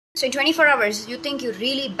So in 24 hours, you think you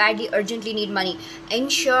really badly, urgently need money.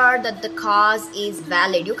 Ensure that the cause is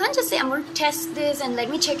valid. You can't just say, I'm going to test this and let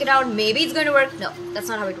me check it out. Maybe it's going to work. No, that's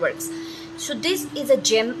not how it works. So this is a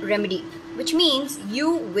gem remedy, which means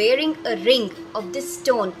you wearing a ring of this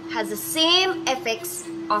stone has the same effects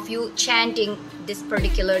of you chanting this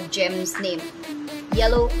particular gem's name.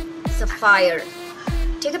 Yellow sapphire.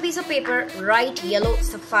 Take a piece of paper, write yellow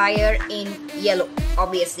sapphire in yellow,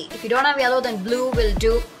 obviously. If you don't have yellow, then blue will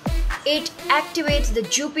do. It activates the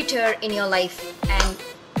Jupiter in your life, and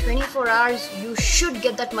 24 hours you should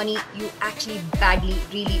get that money you actually badly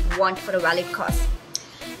really want for a valid cause.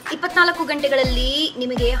 24 ಗಂಟೆಗಳಲ್ಲಿ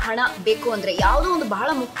ನಿಮಗೆ ಹಣ ಬೇಕು ಅಂದರೆ ಯಾವುದೋ ಒಂದು ಬಹಳ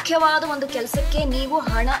ಮುಖ್ಯವಾದ ಒಂದು ಕೆಲಸಕ್ಕೆ ನೀವು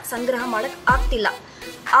ಹಣ ಸಂಗ್ರಹ ಮಾಡಕ್ಕೆ ಆಗ್ತಿಲ್ಲ.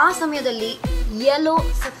 ಆ ಸಮಯದಲ್ಲಿ ಯೆಲ್ಲೋ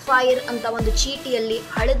ಸಫೈರ್ ಅಂತ ಒಂದು ಚೀಟಿಯಲ್ಲಿ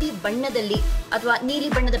ಹಳದಿ ಬಣ್ಣದಲ್ಲಿ ಅಥವಾ ನೀಲಿ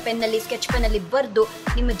ಬಣ್ಣದ ಪೆನ್ನಲ್ಲಿ ಸ್ಕೆಚ್ ಪೆನ್ನಲ್ಲಿ ಬರೆದು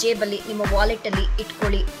ನಿಮ್ಮ ಜೇಬಲ್ಲಿ ನಿಮ್ಮ ವಾಲೆಟಲ್ಲಿ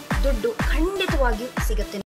ಇಟ್ಕೊಳ್ಳಿ. ದುಡ್ಡು ಖಂಡಿತವಾಗಿಯೂ ಸಿಗುತ್ತೆ.